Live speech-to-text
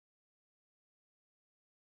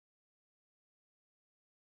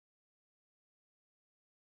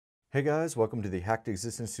Hey guys, welcome to the Hacked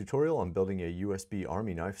Existence tutorial on building a USB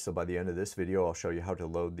Army knife. So by the end of this video, I'll show you how to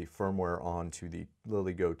load the firmware onto the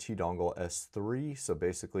Lilygo T-Dongle S3. So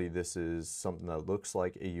basically this is something that looks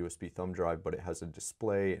like a USB thumb drive, but it has a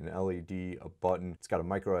display, an LED, a button. It's got a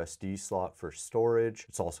micro SD slot for storage.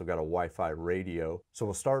 It's also got a Wi-Fi radio. So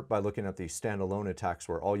we'll start by looking at the standalone attacks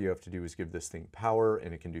where all you have to do is give this thing power,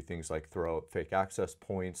 and it can do things like throw out fake access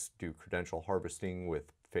points, do credential harvesting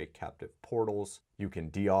with fake captive portals. You can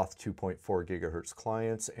deauth 2.4 gigahertz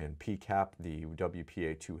clients and pcap the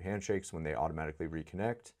WPA2 handshakes when they automatically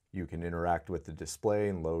reconnect. You can interact with the display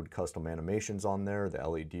and load custom animations on there, the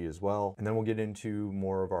LED as well. And then we'll get into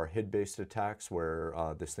more of our HID-based attacks where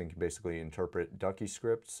this thing can basically interpret ducky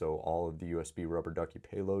scripts. So all of the USB rubber ducky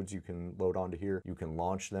payloads you can load onto here. You can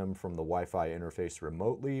launch them from the Wi-Fi interface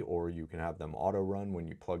remotely, or you can have them auto run when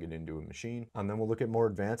you plug it into a machine. And then we'll look at more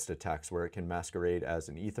advanced attacks where it can masquerade as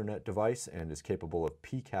an Ethernet device and is capable of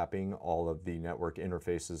pcapping all of the network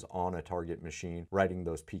interfaces on a target machine, writing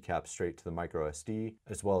those pcaps straight to the micro SD,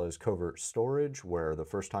 as well as covert storage, where the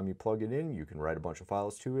first time you plug it in, you can write a bunch of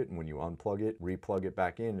files to it, and when you unplug it, replug it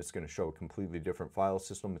back in, it's going to show a completely different file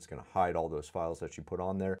system. It's going to hide all those files that you put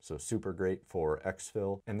on there. So super great for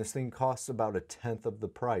exfil. And this thing costs about 1/10 of the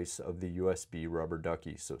price of the USB rubber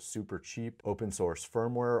ducky. So super cheap, open source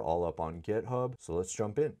firmware, all up on GitHub. So let's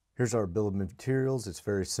jump in. Here's our bill of materials. It's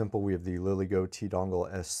very simple. We have the Lilygo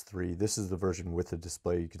TDongle S3. This is the version with the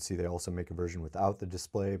display. You can see they also make a version without the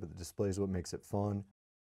display, but the display is what makes it fun.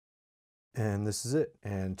 And this is it.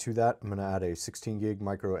 And to that, I'm going to add a 16 gig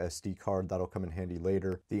micro SD card. That'll come in handy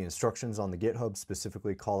later. The instructions on the GitHub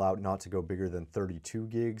specifically call out not to go bigger than 32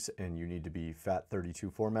 gigs, and you need to be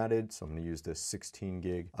FAT32 formatted. So I'm going to use this 16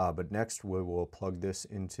 gig. But next, we will plug this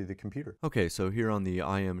into the computer. Okay, so here on the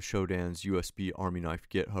i-am-shodan's USB Army Knife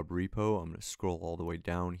GitHub repo, I'm going to scroll all the way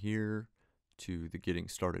down here to the Getting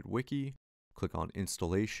Started wiki, click on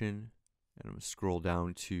Installation, and I'm going to scroll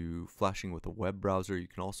down to flashing with a web browser. You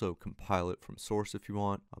can also compile it from source if you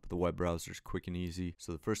want, but the web browser is quick and easy.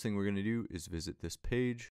 So the first thing we're going to do is visit this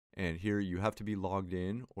page. And here you have to be logged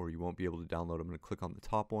in or you won't be able to download. I'm going to click on the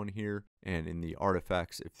top one here. And in the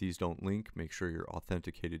artifacts, if these don't link, make sure you're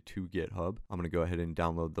authenticated to GitHub. I'm going to go ahead and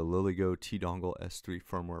download the Lilygo TDongle S3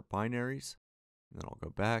 firmware binaries. And then I'll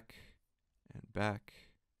go back and back.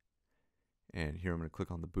 And here I'm going to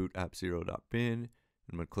click on the boot app0.bin.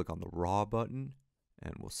 I'm going to click on the raw button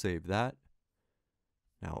and we'll save that.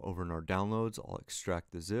 Now over in our downloads, I'll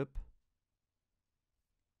extract the zip.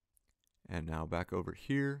 And now back over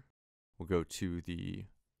here, we'll go to the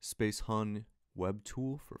SpaceHun web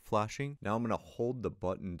tool for flashing. Now I'm going to hold the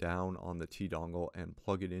button down on the T-dongle and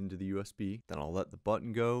plug it into the USB. Then I'll let the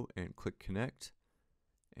button go and click connect.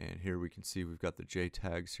 And here we can see we've got the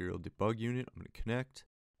JTAG serial debug unit. I'm going to connect.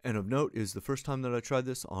 And of note is the first time that I tried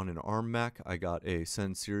this on an ARM Mac, I got a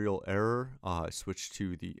send serial error. I switched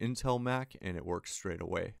to the Intel Mac and it works straight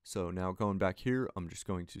away. So now going back here, I'm just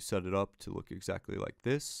going to set it up to look exactly like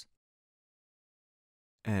this.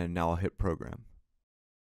 And now I'll hit program.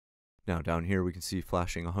 Now down here we can see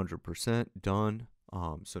flashing 100%, done.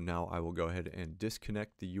 So now I will go ahead and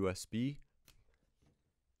disconnect the USB.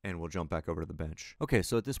 And we'll jump back over to the bench. Okay,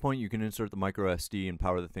 so at this point you can insert the micro SD and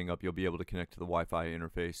power the thing up. You'll be able to connect to the Wi-Fi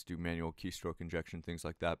interface, do manual keystroke injection, things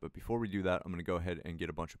like that. But before we do that, I'm going to go ahead and get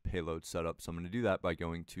a bunch of payloads set up. So I'm going to do that by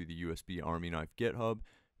going to the USB Army Knife GitHub.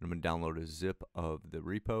 And I'm going to download a zip of the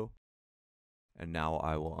repo. And now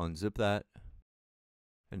I will unzip that.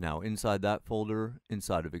 And now inside that folder,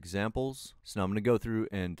 inside of examples. So now I'm going to go through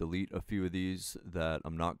and delete a few of these that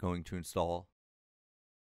I'm not going to install.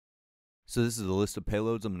 So this is a list of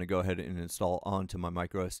payloads I'm going to go ahead and install onto my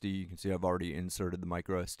micro SD. You can see I've already inserted the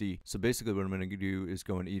micro SD. So basically what I'm going to do is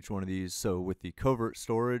go into each one of these. So with the covert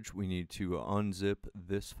storage, we need to unzip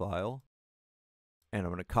this file. And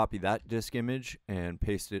I'm going to copy that disk image and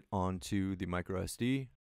paste it onto the micro SD.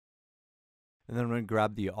 And then I'm going to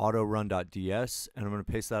grab the autorun.ds and I'm going to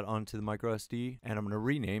paste that onto the micro SD. And I'm going to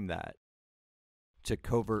rename that to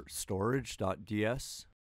covertstorage.ds.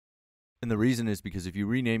 And the reason is because if you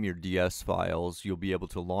rename your DS files, you'll be able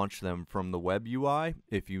to launch them from the web UI.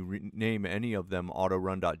 If you rename any of them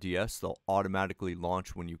autorun.ds, they'll automatically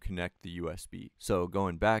launch when you connect the USB. So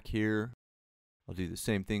going back here, I'll do the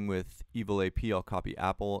same thing with evil AP. I'll copy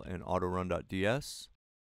Apple and autorun.ds.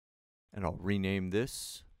 And I'll rename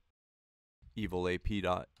this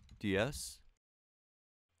evilap.ds.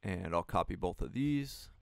 And I'll copy both of these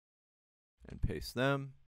and paste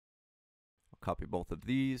them. I'll copy both of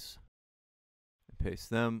these.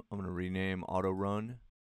 Paste them. I'm going to rename autorun.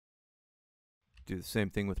 Do the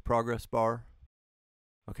same thing with progress bar.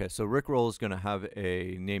 Okay, so Rickroll is going to have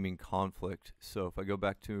a naming conflict. So if I go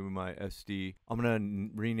back to my SD, I'm going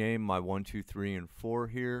to rename my 1, 2, 3, and 4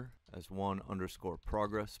 here as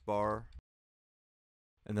 1_progress bar.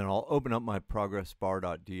 And then I'll open up my progress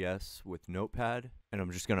bar.ds with Notepad, and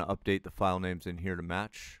I'm just going to update the file names in here to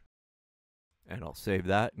match. And I'll save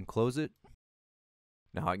that and close it.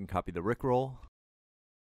 Now I can copy the Rickroll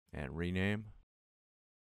and rename.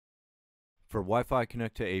 For Wi-Fi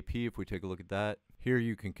connect to AP, if we take a look at that, here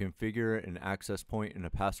you can configure an access point and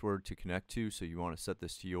a password to connect to. So you want to set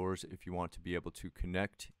this to yours if you want to be able to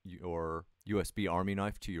connect your USB Army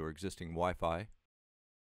knife to your existing Wi-Fi.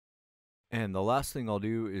 And the last thing I'll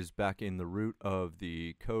do is back in the root of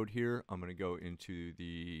the code here, I'm going to go into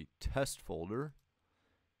the test folder,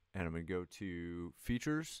 and I'm going to go to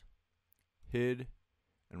features, hid,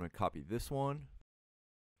 and I'm going to copy this one,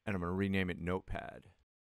 and I'm going to rename it Notepad.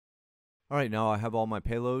 All right, now I have all my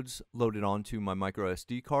payloads loaded onto my micro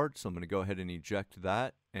SD card, so I'm going to go ahead and eject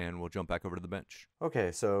that, and we'll jump back over to the bench.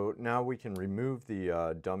 Okay, so now we can remove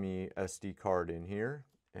the dummy SD card in here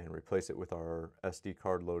and replace it with our SD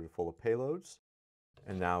card loaded full of payloads.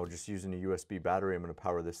 And now just using a USB battery, I'm going to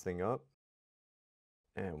power this thing up.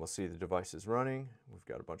 And we'll see the device is running. We've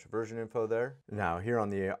got a bunch of version info there. Now here on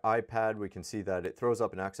the iPad, we can see that it throws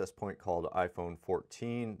up an access point called iPhone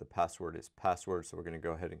 14. The password is password, so we're going to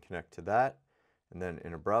go ahead and connect to that. And then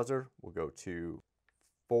in a browser, we'll go to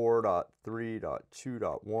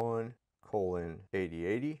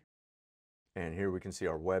 4.3.2.1:8080. And here we can see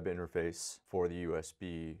our web interface for the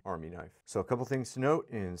USB Army knife. So a couple things to note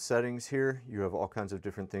in settings here, you have all kinds of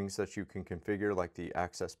different things that you can configure, like the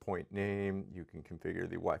access point name, you can configure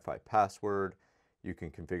the Wi-Fi password, you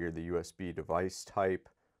can configure the USB device type,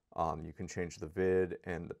 you can change the vid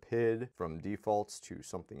and the PID from defaults to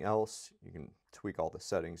something else. You can tweak all the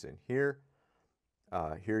settings in here.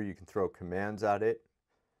 Here you can throw commands at it.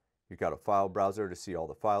 You've got a file browser to see all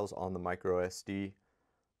the files on the micro SD.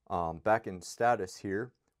 Back in status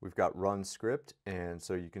here, we've got run script, and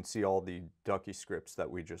so you can see all the Ducky scripts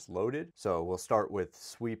that we just loaded. So we'll start with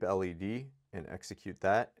sweep LED and execute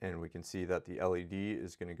that, and we can see that the LED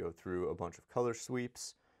is going to go through a bunch of color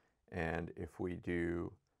sweeps. And if we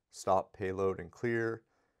do stop payload and clear,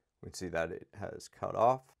 we can see that it has cut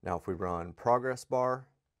off. Now if we run progress bar,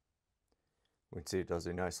 we can see it does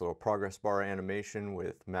a nice little progress bar animation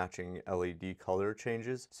with matching LED color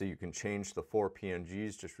changes. So you can change the 4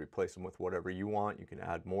 PNGs, just replace them with whatever you want. You can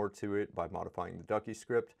add more to it by modifying the Ducky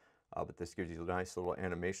script, but this gives you nice little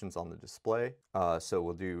animations on the display. So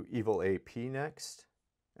we'll do Evil AP next.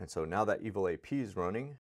 And so now that Evil AP is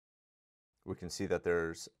running, we can see that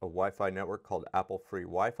there's a Wi-Fi network called Apple Free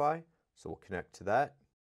Wi-Fi. So we'll connect to that.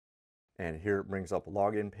 And here it brings up a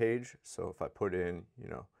login page. So if I put in,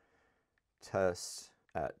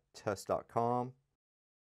 test@test.com,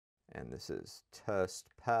 and this is test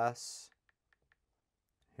pass,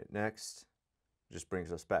 hit next, it just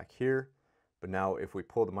brings us back here. But now if we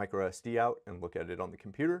pull the micro SD out and look at it on the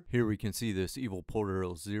computer, here we can see this evil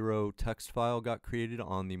portal 0 text file got created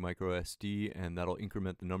on the micro SD, and that'll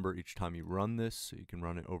increment the number each time you run this, so you can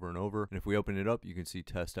run it over and over. And if we open it up, you can see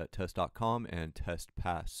test@test.com and test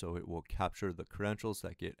pass, so it will capture the credentials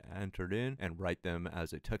that get entered in and write them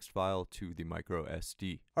as a text file to the micro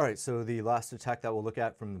SD. All right, so the last attack that we'll look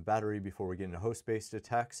at from the battery before we get into host-based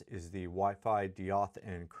attacks is the Wi-Fi deauth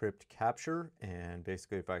and crypt capture. And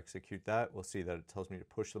basically if I execute that, we'll see that it tells me to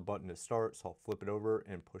push the button to start, so I'll flip it over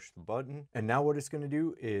and push the button. And now what it's going to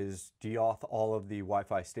do is deauth all of the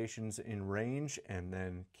Wi-Fi stations in range and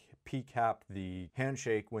then pcap the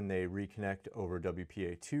handshake when they reconnect over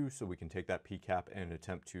WPA2, so we can take that pcap and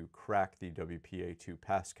attempt to crack the WPA2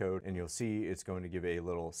 passcode. And you'll see it's going to give a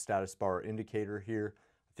little status bar indicator here.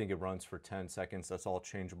 I think it runs for 10 seconds. That's all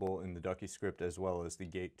changeable in the Ducky script, as well as the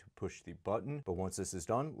gate to push the button. But once this is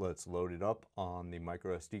done, let's load it up on the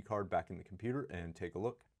micro SD card back in the computer and take a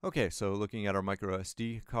look. Okay, so looking at our micro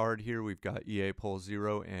SD card here, we've got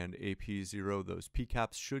EA-POL0 and AP0. Those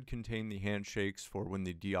pcaps should contain the handshakes for when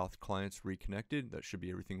the deauth client's reconnected. That should be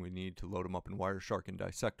everything we need to load them up in Wireshark and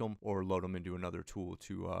dissect them, or load them into another tool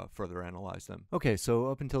to further analyze them. Okay, so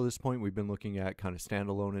up until this point, we've been looking at kind of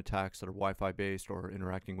standalone attacks that are Wi-Fi based or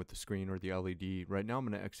interacting with the screen or the LED. Right now, I'm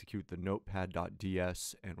going to execute the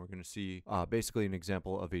notepad.ds, and we're going to see basically an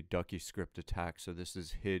example of a Ducky script attack. So this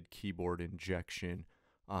is hid keyboard injection.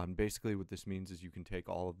 Basically what this means is you can take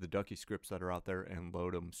all of the Ducky scripts that are out there and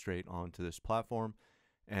load them straight onto this platform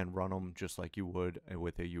and run them just like you would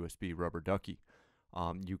with a USB rubber ducky.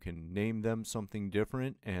 You can name them something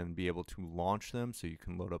different and be able to launch them, so you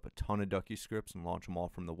can load up a ton of Ducky scripts and launch them all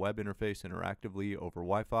from the web interface interactively over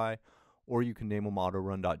Wi-Fi, or you can name them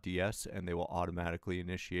autorun.ds and they will automatically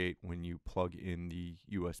initiate when you plug in the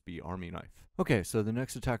USB Army knife. Okay, so the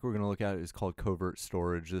next attack we're going to look at is called covert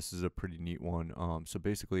storage. This is a pretty neat one. So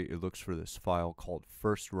basically it looks for this file called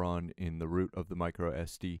first run in the root of the micro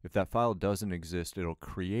SD. If that file doesn't exist, it'll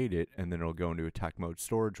create it and then it'll go into attack mode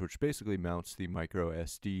storage, which basically mounts the micro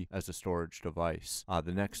SD as a storage device.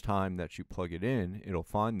 The next time that you plug it in, it'll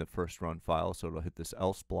find the first run file, so it'll hit this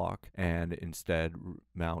else block and instead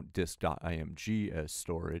mount disk.img as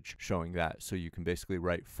storage, showing that. So you can basically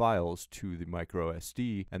write files to the micro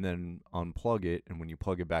SD and then unplug it, and when you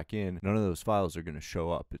plug it back in, none of those files are going to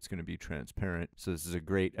show up. It's going to be transparent. So this is a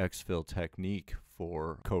great exfil technique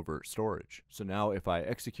for covert storage. So now if I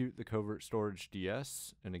execute the covert storage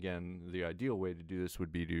ds, and again, the ideal way to do this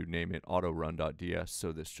would be to name it autorun.ds,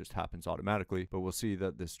 so this just happens automatically, but we'll see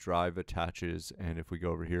that this drive attaches, and if we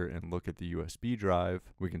go over here and look at the USB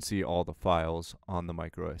drive, we can see all the files on the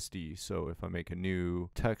micro SD. So if I make a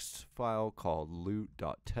new text file called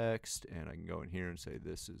loot.txt, and I can go in here and say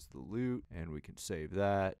this is the loot, and we can save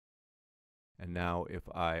that. And now if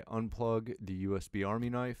I unplug the USB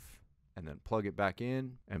Army knife and then plug it back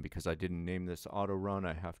in, and because I didn't name this auto run,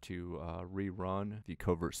 I have to rerun the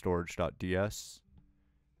covert storage.ds,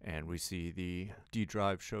 and we see the D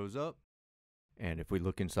drive shows up. And if we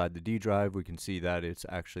look inside the D drive, we can see that it's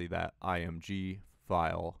actually that IMG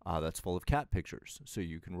file that's full of cat pictures. So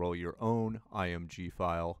you can roll your own IMG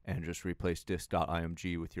file and just replace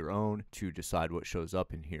disk.img with your own to decide what shows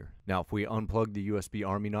up in here. Now, if we unplug the USB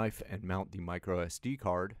Army knife and mount the micro SD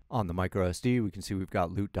card, on the micro SD, we can see we've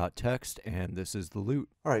got loot.txt, and this is the loot.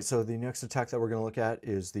 All right, so the next attack that we're going to look at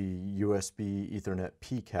is the USB Ethernet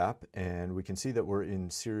pcap, and we can see that we're in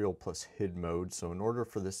serial plus HID mode. So in order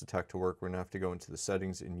for this attack to work, we're going to have to go into the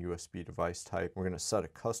settings in USB device type. We're going to set a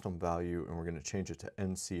custom value, and we're going to change it to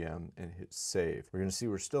NCM and hit save. We're going to see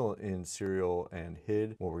we're still in serial and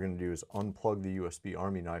HID. What we're going to do is unplug the USB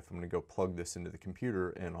Army knife. I'm going to go plug this into the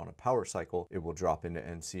computer, and on a power cycle, it will drop into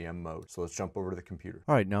NCM mode. So let's jump over to the computer.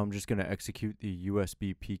 All right, now I'm just going to execute the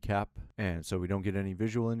USB pcap, and so we don't get any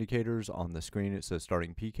visual indicators on the screen. It says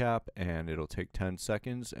starting pcap, and it'll take 10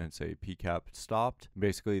 seconds and say pcap stopped.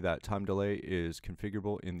 Basically, that time delay is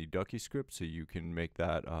configurable in the Ducky script, so you can make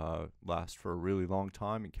that last for a really long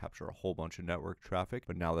time and capture a whole bunch of network traffic.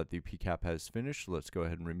 But now that the pcap has finished, let's go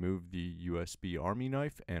ahead and remove the USB Army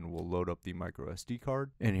knife, and we'll load up the micro SD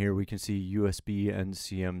card. And here we can see USB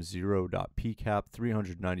NCM0.pcap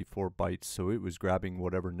 394 bytes. So it was grabbing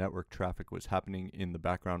whatever network traffic was happening in the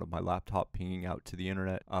background of my laptop, pinging out to the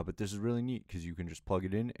internet. But this is really neat because you can just plug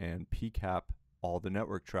it in and pcap all the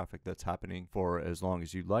network traffic that's happening for as long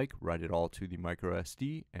as you'd like, write it all to the micro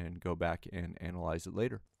SD, and go back and analyze it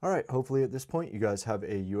later. All right, hopefully at this point you guys have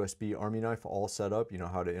a USB Army knife all set up. You know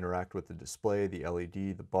how to interact with the display, the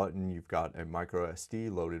LED, the button. You've got a micro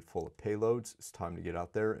SD loaded full of payloads. It's time to get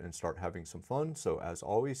out there and start having some fun. So as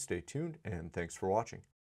always, stay tuned, and thanks for watching.